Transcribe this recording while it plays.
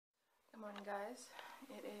Guys,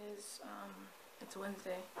 it is it's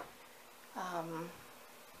Wednesday.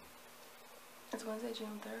 It's Wednesday,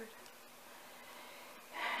 June 3rd,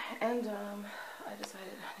 and I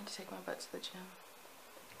decided I need to take my butt to the gym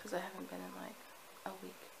because I haven't been in like a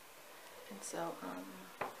week, and so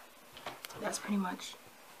that's pretty much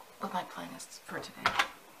what my plan is for today.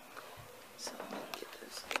 So I'm gonna get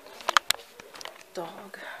this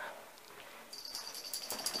dog.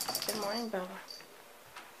 Good morning, Bella.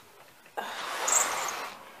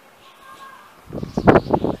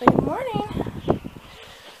 Good morning.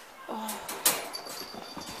 Oh.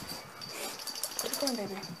 Where you going,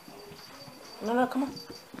 baby? No, come on.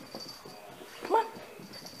 Come on.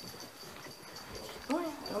 Come on.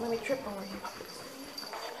 Don't let me trip over you.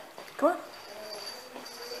 Come on.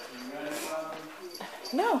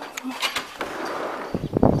 No, come on.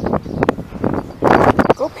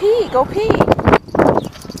 Go pee. Go pee.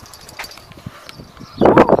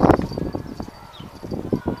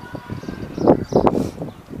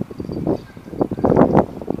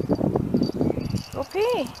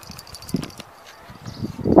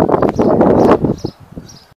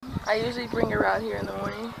 I usually bring her out here in the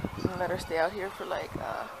morning and let her stay out here for like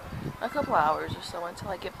a couple hours or so until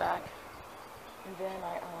I get back, and then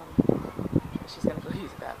she's gonna go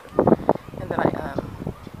use the bathroom, and then I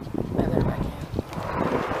let her back in.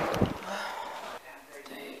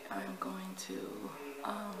 Today I'm going to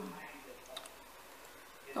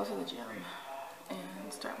go to the gym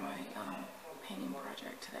and start my painting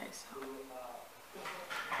project today. So.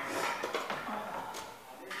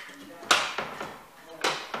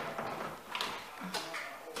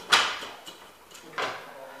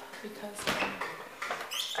 Because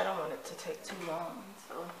I don't want it to take too long,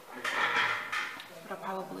 so what I'll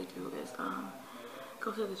probably do is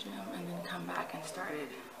go to the gym and then come back and start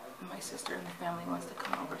it. And my sister and the family wants to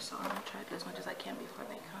come over, so I'm going to try to do as much as I can before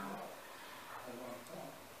they come.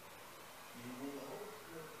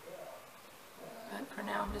 But for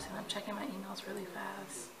now, I'm just going to checking my emails really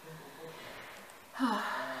fast.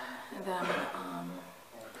 And then I'm going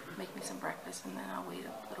to make me some breakfast, and then I'll wait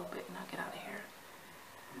a little bit and I'll get out of here.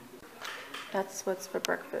 That's what's for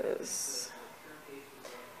breakfast.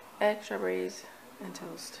 Eggs, strawberries, and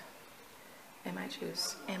toast. And my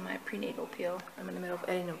juice. And my prenatal pill. I'm in the middle of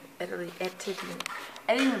editing a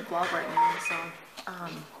vlog right now. So,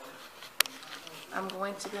 I'm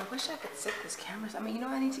going to be, I wish I could set this camera. I mean, you know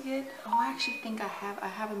what I need to get? Oh, I actually think I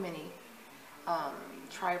have a mini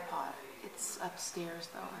tripod. It's upstairs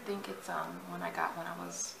though. I think it's one I got when I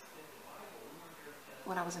was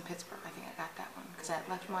in Pittsburgh. I think I got that one because I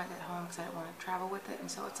left mine at home because I didn't want to travel with it,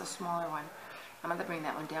 and so it's a smaller one. I'm going to bring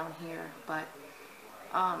that one down here, but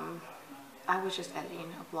I was just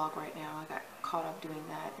editing a vlog right now. I got caught up doing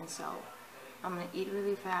that, and so I'm going to eat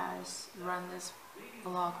really fast, run this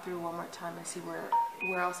vlog through one more time and see where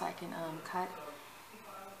else I can cut.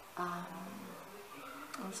 And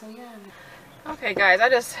so yeah. Okay guys, I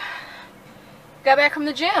just got back from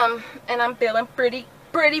the gym and I'm feeling pretty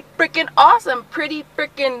freaking awesome, pretty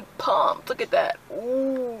freaking pumped. Look at that.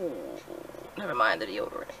 Ooh, never mind the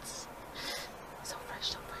deodorants. So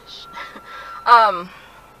fresh.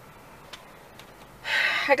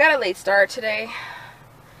 I got a late start today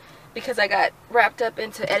because I got wrapped up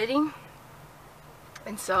into editing,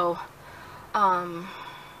 and so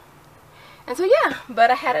yeah.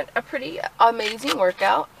 But I had a pretty amazing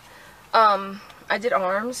workout. I did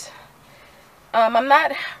arms. I'm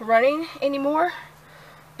not running anymore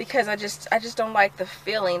because I just don't like the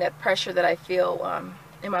feeling, that pressure that I feel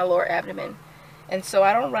in my lower abdomen, and so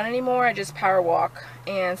I don't run anymore. I just power walk,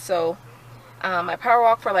 and so I power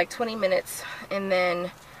walk for like 20 minutes and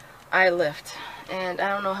then I lift, and I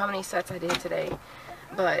don't know how many sets I did today,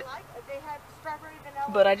 but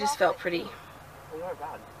I just felt pretty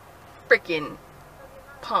freaking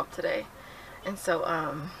pumped today, and so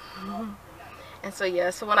yeah,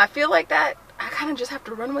 so when I feel like that, I kind of just have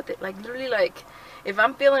to run with it. Like literally, like if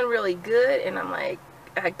I'm feeling really good and I'm like,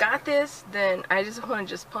 I got this, then I just want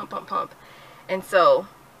to just pump. And so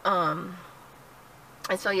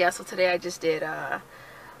yeah, so today I just did I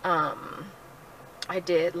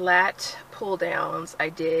did lat pull downs. I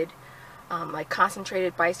did like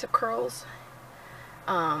concentrated bicep curls.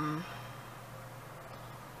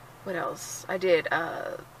 What else? I did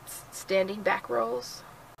standing back rolls.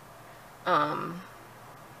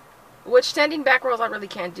 Which standing back rolls I really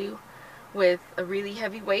can't do with a really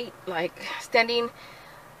heavy weight. Like standing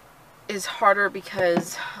is harder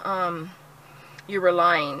because you're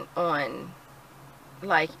relying on,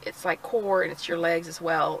 like, it's like core and it's your legs as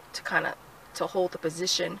well to kind of to hold the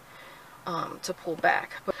position to pull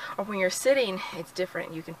back. But or when you're sitting, it's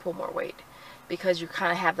different. You can pull more weight because you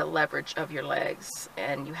kind of have the leverage of your legs,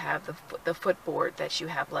 and you have the footboard that you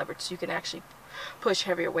have leverage, so you can actually push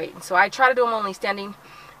heavier weight. And so I try to do them only standing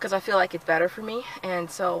because I feel like it's better for me. And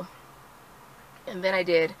then I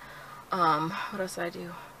did what else did I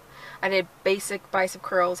do? I did basic bicep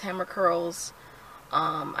curls, hammer curls.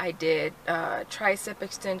 I did tricep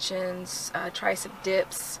extensions, tricep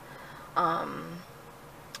dips.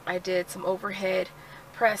 I did some overhead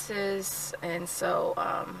presses, and so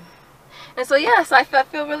yes, I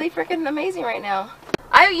feel really freaking amazing right now.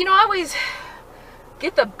 I always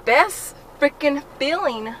get the best freaking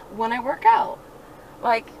feeling when I work out.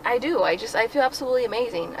 Like, I do. I feel absolutely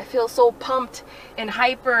amazing. I feel so pumped and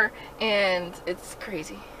hyper, and it's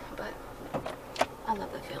crazy, but I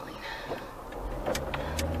love the feeling.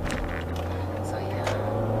 So yeah.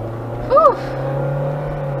 Whew.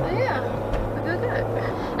 So yeah, I feel good.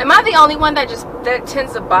 Am I the only one that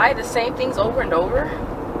tends to buy the same things over and over?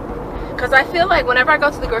 Because I feel like whenever I go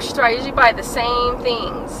to the grocery store, I usually buy the same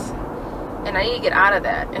things. And I need to get out of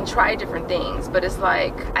that and try different things. But it's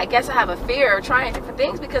like, I guess I have a fear of trying different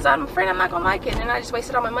things because I'm afraid I'm not going to like it. And I just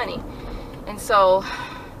wasted all my money. And so,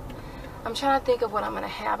 I'm trying to think of what I'm going to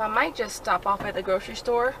have. I might just stop off at the grocery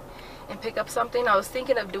store and pick up something. I was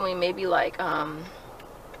thinking of doing maybe like, well,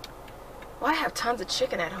 I have tons of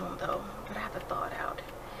chicken at home though. But I have to thaw it out.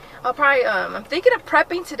 I'll probably, I'm thinking of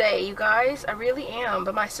prepping today, you guys. I really am.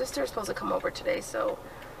 But my sister is supposed to come over today, so...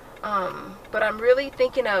 but I'm really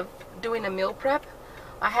thinking of doing a meal prep.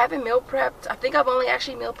 I haven't meal prepped. I think I've only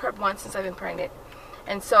actually meal prepped once since I've been pregnant.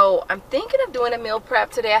 And so I'm thinking of doing a meal prep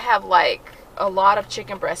today. I have like a lot of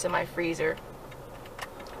chicken breasts in my freezer.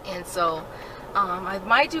 And so I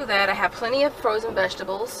might do that. I have plenty of frozen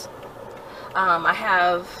vegetables. I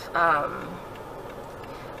have,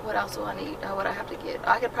 what else do I need? What I have to get?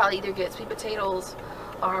 I could probably either get sweet potatoes,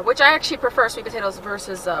 or, which I actually prefer sweet potatoes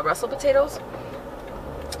versus Brussels potatoes.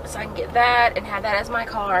 So I can get that and have that as my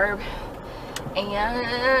carb.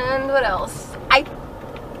 And what else? I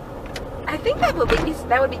think that would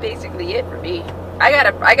be basically it for me. I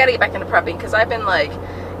gotta get back into prepping because I've been like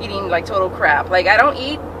eating like total crap. Like I don't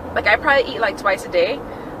eat, like I probably eat like twice a day,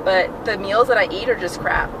 but the meals that I eat are just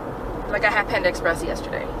crap. Like I had Panda Express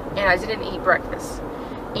yesterday and I didn't eat breakfast,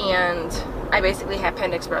 and I basically had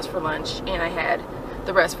Panda Express for lunch and I had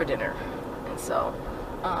the rest for dinner. And so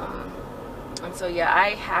yeah,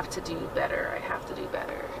 I have to do better. I have to do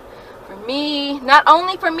better. For me, not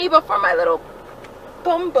only for me, but for my little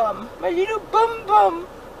bum. My little bum.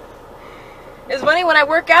 It's funny, when I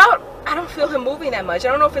work out, I don't feel him moving that much. I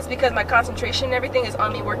don't know if it's because my concentration and everything is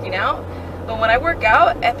on me working out. But when I work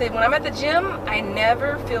out, when I'm at the gym, I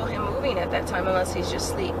never feel him moving at that time unless he's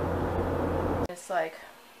just asleep. It's like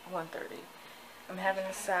 1:30. I'm having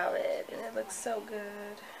a salad and it looks so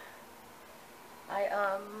good.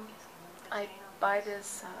 I buy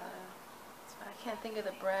this, I can't think of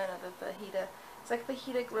the brand of the fajita. It's like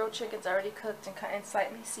fajita grilled chicken. It's already cooked and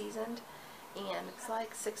slightly seasoned. And it's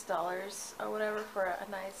like $6 or whatever for a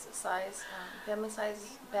nice size, family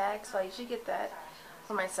size bag. So I usually get that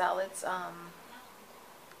for my salads.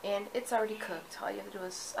 And it's already cooked. All you have to do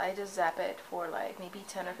is, I just zap it for like maybe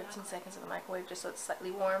 10 or 15 seconds in the microwave just so it's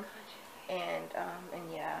slightly warm. And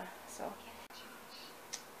yeah, so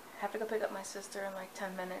I have to go pick up my sister in like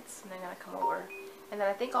 10 minutes, and they're going to come over. And then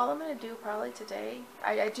I think all I'm going to do probably today,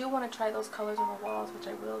 I do want to try those colors on the walls, which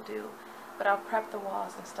I will do. But I'll prep the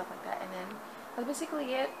walls and stuff like that. And then that's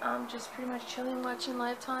basically it. Just pretty much chilling, watching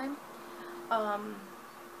Lifetime.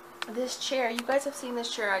 This chair, you guys have seen this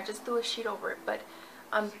chair. I just threw a sheet over it. But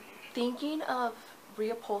I'm thinking of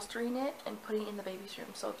reupholstering it and putting it in the baby's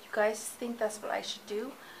room. So if you guys think that's what I should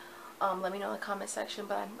do, let me know in the comment section.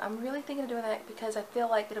 But I'm really thinking of doing that because I feel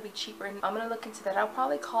like it'll be cheaper, and I'm gonna look into that. I'll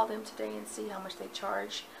probably call them today and see how much they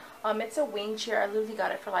charge. It's a wing chair. I literally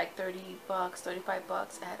got it for like $30,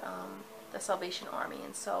 $35 at the Salvation Army,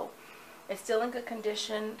 and so it's still in good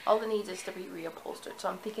condition. All it needs is to be reupholstered. So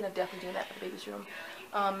I'm thinking of definitely doing that for the baby's room.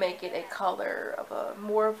 Make it a color of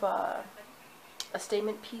more of a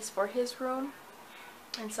statement piece for his room,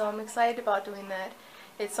 and so I'm excited about doing that.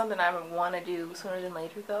 It's something I would want to do sooner than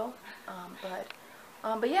later though.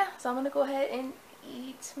 But yeah, so I'm gonna go ahead and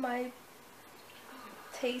eat my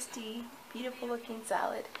tasty, beautiful looking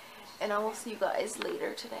salad, and I will see you guys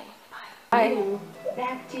later today. Bye.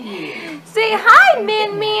 Back to you. Say hi,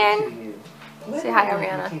 Man. Say hi,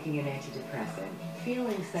 Ariana. Taking an antidepressant.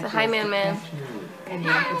 Feeling such Say hi, Man.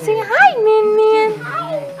 Say hi, Man.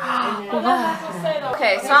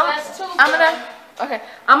 Okay, so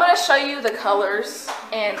I'm gonna show you the colors,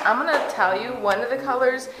 and I'm gonna tell you one of the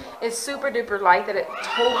colors is super duper light that it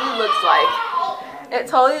totally looks like. It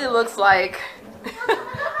totally looks like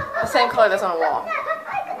The same color that's on the wall.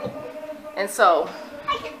 And so,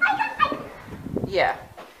 yeah.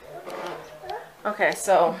 Okay,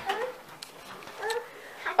 so.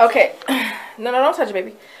 Okay. No, don't touch it,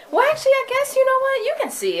 baby. Well, actually, I guess, you know what? You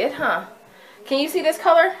can see it, huh? Can you see this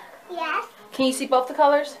color? Yes. Can you see both the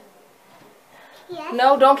colors? Yes.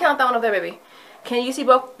 No, don't count that one up there, baby. Can you see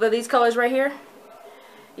both of these colors right here?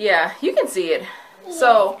 Yeah, you can see it. Yes,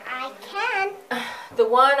 So, I can. the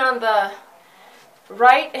one on the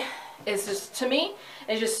right is just, to me,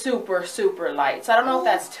 is just super, super light. So I don't know if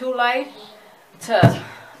that's too light to,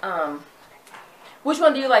 which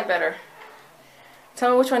one do you like better?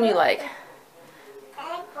 Tell me which one you like.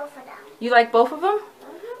 I like both of them. You like both of them?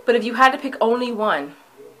 But if you had to pick only one,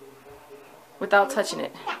 without touching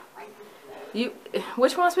it,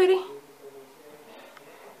 which one, sweetie?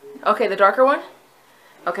 Okay, the darker one?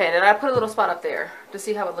 Okay, then I put a little spot up there to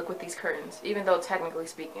see how it look with these curtains. Even though technically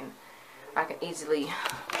speaking, I can easily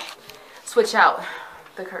switch out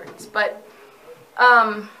the curtains. But,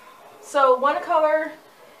 so one color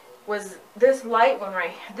was this light one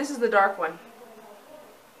right. This is the dark one.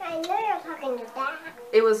 I know you're talking to that.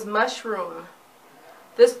 It was mushroom.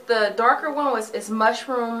 The darker one is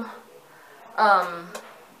mushroom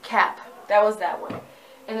cap. That was that one.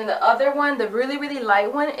 And then the other one, the really, really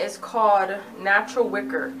light one, is called Natural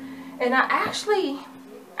Wicker. And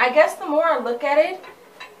I guess the more I look at it,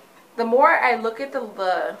 the more I look at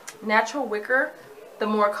the Natural Wicker, the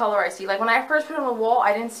more color I see. Like when I first put it on the wall,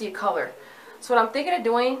 I didn't see a color. So what I'm thinking of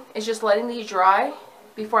doing is just letting these dry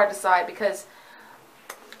before I decide, because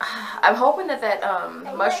I'm hoping that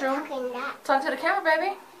mushroom, talk to the camera,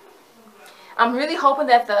 baby. I'm really hoping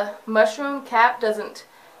that the mushroom cap doesn't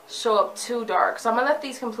show up too dark. So I'm going to let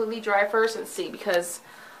these completely dry first and see, because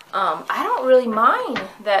I don't really mind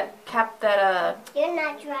that cap that You're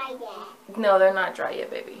not dry yet. no, they're not dry yet,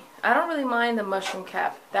 baby. I don't really mind the mushroom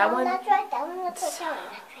cap. That one Not dry. That one not dry. That one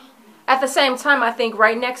not dry. At the same time, I think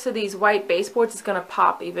right next to these white baseboards, it's going to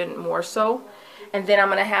pop even more so. And then I'm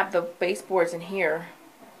going to have the baseboards in here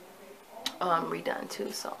redone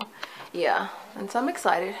too. So, yeah. And so I'm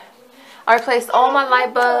excited. I replaced all my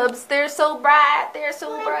light bulbs. They're so bright. They're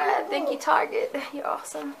so bright. Thank you, Target. You're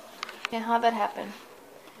awesome. And how'd that happen?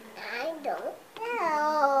 I don't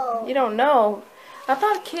know. You don't know? I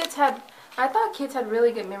thought kids had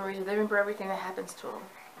really good memories. They remember everything that happens to them.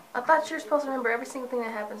 I thought you were supposed to remember every single thing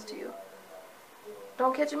that happens to you.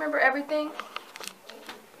 Don't kids remember everything?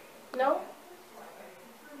 No?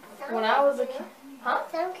 When I was a kid. Huh?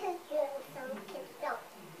 Some kids do, some kids don't.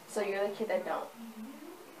 So you're the kid that don't.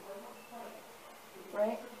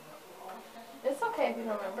 Right? It's okay if you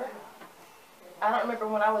don't remember. I don't remember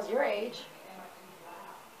when I was your age.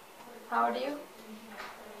 How old are you?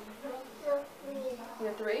 So weird.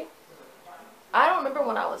 You're 3? I don't remember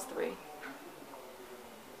when I was 3.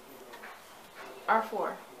 Or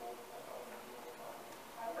 4.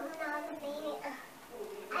 I'm not a baby.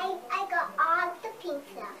 I got all the pink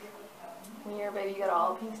stuff. When you're a baby, you got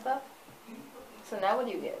all pink stuff? So now what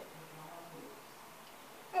do you get?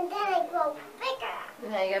 And then I grow bigger.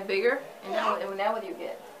 And now you got bigger? And now what do you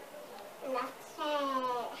get? And that's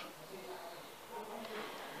it.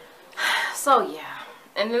 So yeah.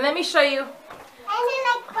 And then let me show you. And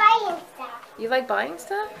I like buying stuff. You like buying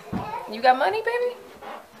stuff? You got money, baby?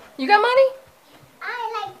 You got money?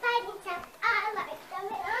 I like buying stuff. I like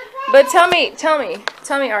them. But tell me,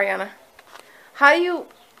 Ariana. How do you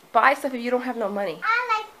buy stuff if you don't have no money? I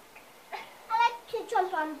like to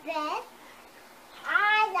jump on bed.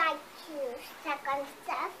 I like to suck on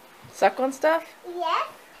stuff. Suck on stuff? Yes.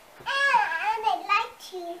 And I like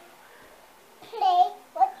to play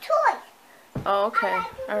with toys. Oh, okay.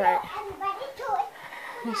 All right. Everybody's toys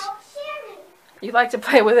without sharing. You like to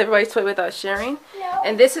play with everybody's toy without sharing? No.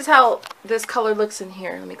 And this is how this color looks in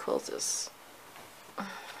here. Let me close this. What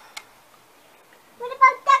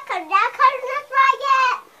about that color? That color's not dry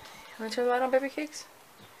yet. You want to turn the light on, baby cakes?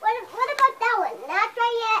 What about that one? Not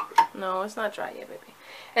dry yet. No, it's not dry yet, baby.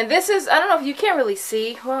 And this is, I don't know if you can't really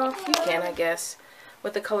see. Well, you can, I guess,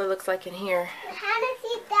 what the color looks like in here. I haven't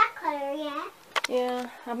seen that color yet. Yeah,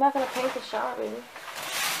 I'm not going to paint the shower, baby.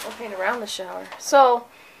 I'll paint around the shower. So,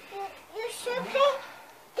 You should paint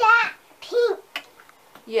that pink.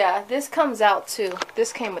 yeah, this comes out too.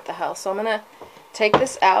 This came with the house. So I'm going to take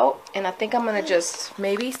this out, and I think I'm going to just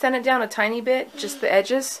maybe sand it down a tiny bit, just the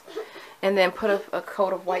edges, and then put a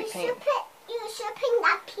coat of white paint. You should paint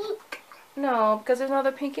that pink. No, because there's no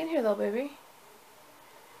other pink in here though, baby.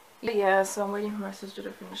 Yeah, so I'm waiting for my sister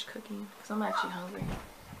to finish cooking, because I'm actually hungry.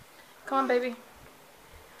 Come on, baby.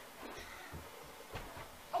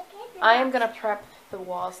 I am going to prep the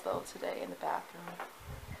walls though today in the bathroom.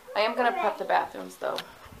 I am going to prep the bathrooms though.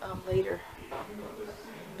 later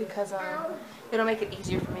because it'll make it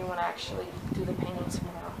easier for me when I actually do the painting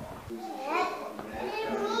tomorrow.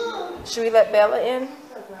 Should we let Bella in?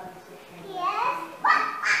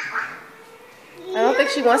 I don't think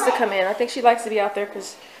she wants to come in. I think she likes to be out there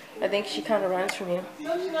because I think she kind of runs from you.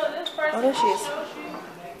 Oh, there she is.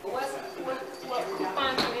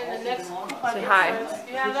 Say hi.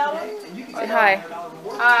 Say hi.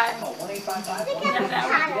 Hi.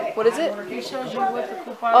 What is it? It shows you what the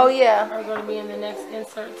coupons Oh, yeah. are going to be in the next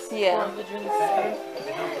inserts. Yeah. For the drinks.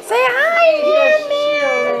 Say hi, Mommy.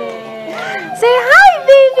 Say hi,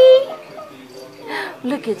 baby.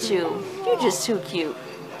 Look at you. You're just too cute.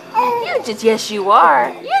 You just, yes, you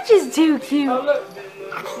are. You're just too cute.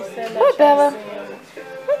 What, Bella?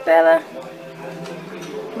 What, Bella?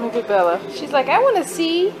 Look at Bella. She's like, I want to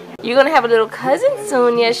see. You're going to have a little cousin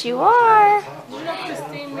soon. Yes, you are. You know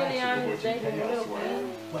Christine Milian is dating a little man?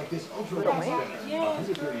 Little man? Yeah.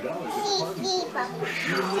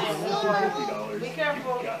 Be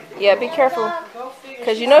careful. Yeah, be careful.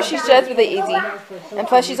 Because you know she's judged with it easy. And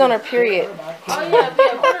plus she's on her period. Oh, yeah,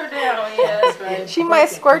 put her down. Yeah, that's right. She might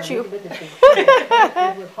squirt you.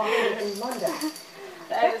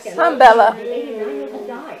 I'm Bella.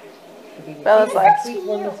 Bella's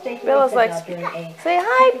like, say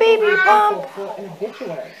hi, baby bump.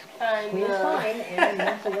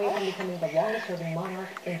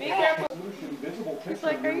 Be careful. It's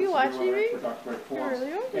like, are you watching me? You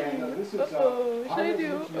really are. Uh-oh, what should I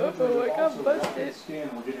do? Uh-oh, I got busted.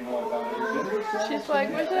 She's like,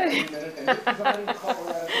 what should I do?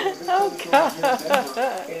 Oh, God.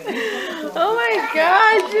 Oh, my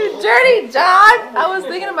gosh, you dirty dog. I was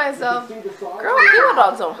thinking to myself, girl, people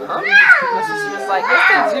dogs don't hump. My sister was like,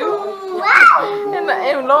 yes, they do.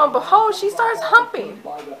 And lo and behold, she starts humping.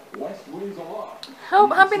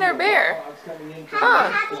 Humping her bear. Huh.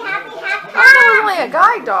 I thought it was only a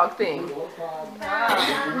guide dog thing.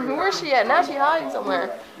 Where's she at? Now she hiding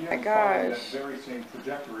somewhere. Oh my gosh.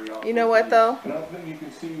 You know what though?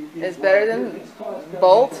 It's better than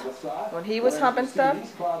Bolt. When he was humping stuff,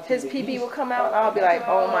 his pee-pee will come out and I'll be like,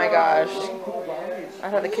 oh my gosh.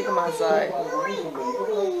 I'd have to kick him outside.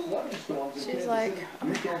 She's like, oh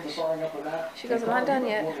my gosh. She goes, I'm not done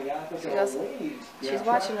yet. She goes, she's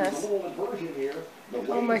watching us.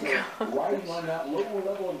 Oh my gosh.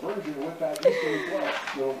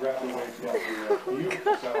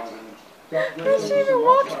 Is she even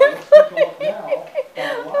walking? Oh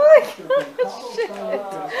my gosh.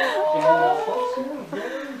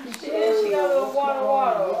 Yeah, she got a little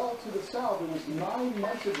water. To the south, it was 9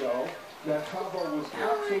 months ago that Cabo was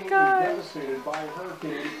absolutely devastated by a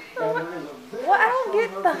hurricane. And there is a very well, I don't get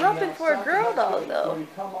the humping for a girl dog though.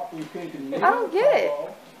 I don't get it.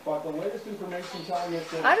 But the latest information telling us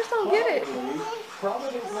that I just don't get it.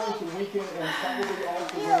 probably going to weaken and probably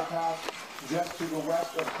also will pass just to the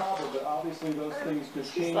west of Cabo, but obviously those things could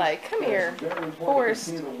change. She's like, come here,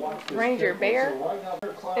 Forest Ranger Bear.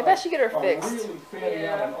 Maybe I should get her fixed.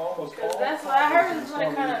 Yeah, because that's what I heard. It's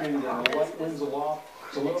like kind of.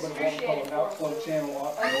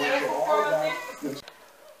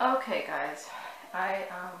 Okay, guys,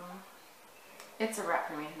 it's a wrap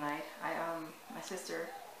for me tonight. My sister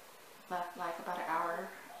left like about an hour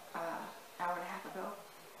and a half ago.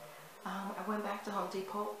 I went back to Home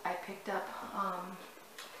Depot. I picked up,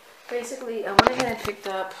 basically, I went ahead and picked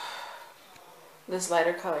up this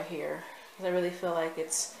lighter color here. I really feel like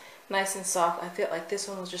it's nice and soft. I feel like this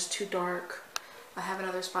one was just too dark. I have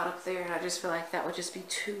another spot up there, and I just feel like that would just be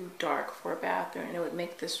too dark for a bathroom, and it would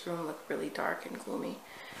make this room look really dark and gloomy.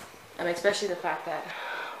 Especially the fact that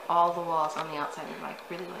all the walls on the outside are like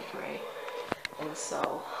really like gray. And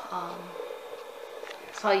so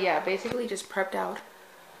yeah, basically just prepped out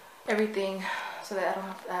everything so that I don't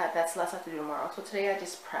have that's less I have to do tomorrow. So today I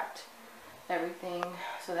just prepped everything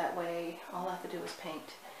so that way all I have to do is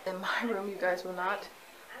paint. In my room, you guys will not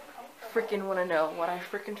freaking want to know what I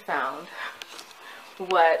freaking found.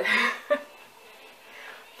 What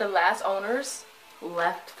the last owners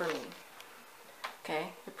left for me.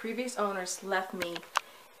 Okay, the previous owners left me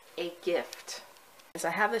a gift. As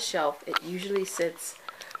I have the shelf, it usually sits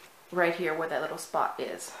right here where that little spot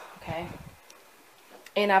is. Okay,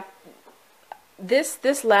 and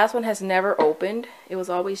this last one has never opened. It was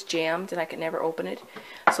always jammed and I could never open it.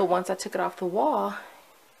 So once I took it off the wall,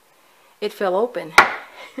 it fell open.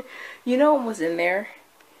 You know what was in there?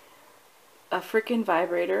 A freaking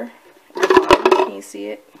vibrator. Can you see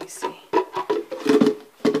it? Let me see.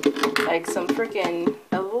 Like some freaking,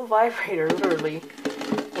 a little vibrator, literally.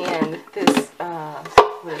 And this,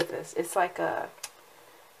 what is this? It's like a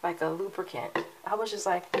lubricant. I was just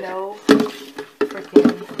like, no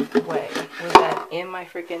freaking way was that in my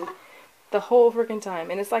freaking, the whole freaking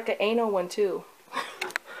time. And it's like an anal one too.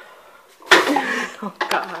 Oh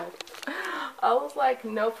God. I was like,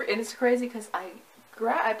 no, and it's crazy because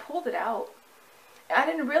I pulled it out. I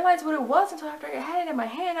didn't realize what it was until after I had it in my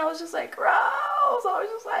hand. I was just like, gross. I was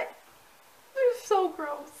just like, they're so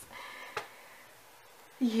gross.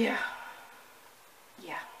 Yeah.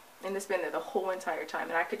 Yeah. And it's been there the whole entire time.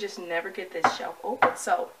 And I could just never get this shelf open.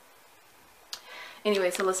 So,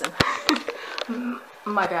 anyway, so listen.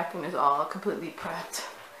 My bathroom is all completely prepped.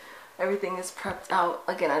 Everything is prepped out.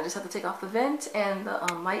 Again, I just have to take off the vent and the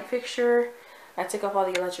light fixture. I took off all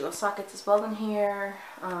the electrical sockets as well in here.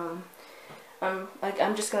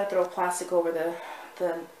 I'm just gonna throw plastic over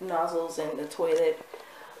the nozzles and the toilet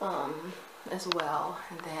as well,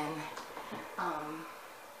 and then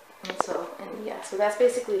so that's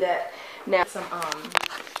basically that. Now some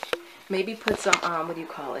maybe put some what do you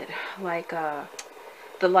call it, like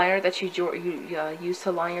the liner that you use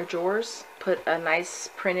to line your drawers. Put a nice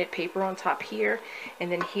printed paper on top here,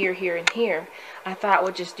 and then here, and here. I thought I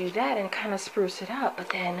would just do that and kind of spruce it up, but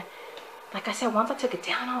then, like I said, once I took it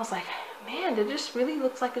down, I was like, man, it just really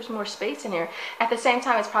looks like there's more space in here. At the same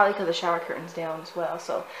time, it's probably because the shower curtain's down as well.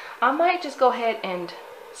 So I might just go ahead and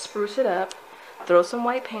spruce it up, throw some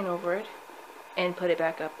white paint over it, and put it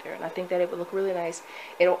back up there. And I think that it would look really nice.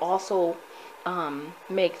 It'll also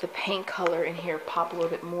make the paint color in here pop a little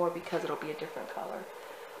bit more because it'll be a different color.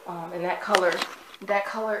 And that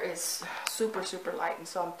color is super, super light. And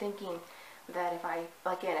so I'm thinking that if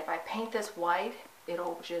I paint this white,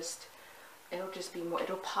 it'll just be more,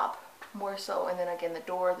 it'll pop more so. And then again, the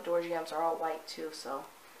door jambs are all white too. So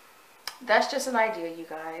that's just an idea, you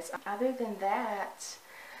guys. Other than that,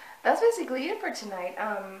 that's basically it for tonight.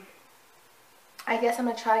 I guess I'm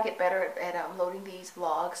gonna try to get better at loading these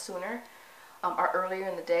vlogs sooner or earlier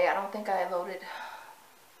in the day. I don't think I loaded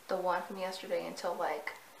the one from yesterday until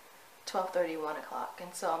like 12:30, 1 o'clock,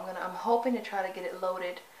 and so I'm hoping to try to get it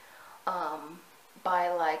loaded by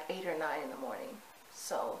like 8 or 9 in the morning.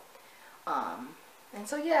 So and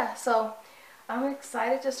so yeah, so I'm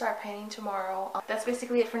excited to start painting tomorrow. That's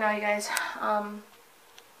basically it for now, you guys. I'm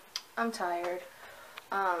tired.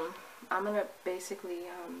 I'm gonna basically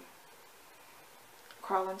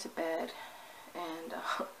crawl into bed and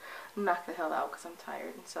knock the hell out because I'm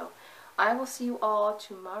tired. And so I will see you all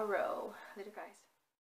tomorrow. Later, guys.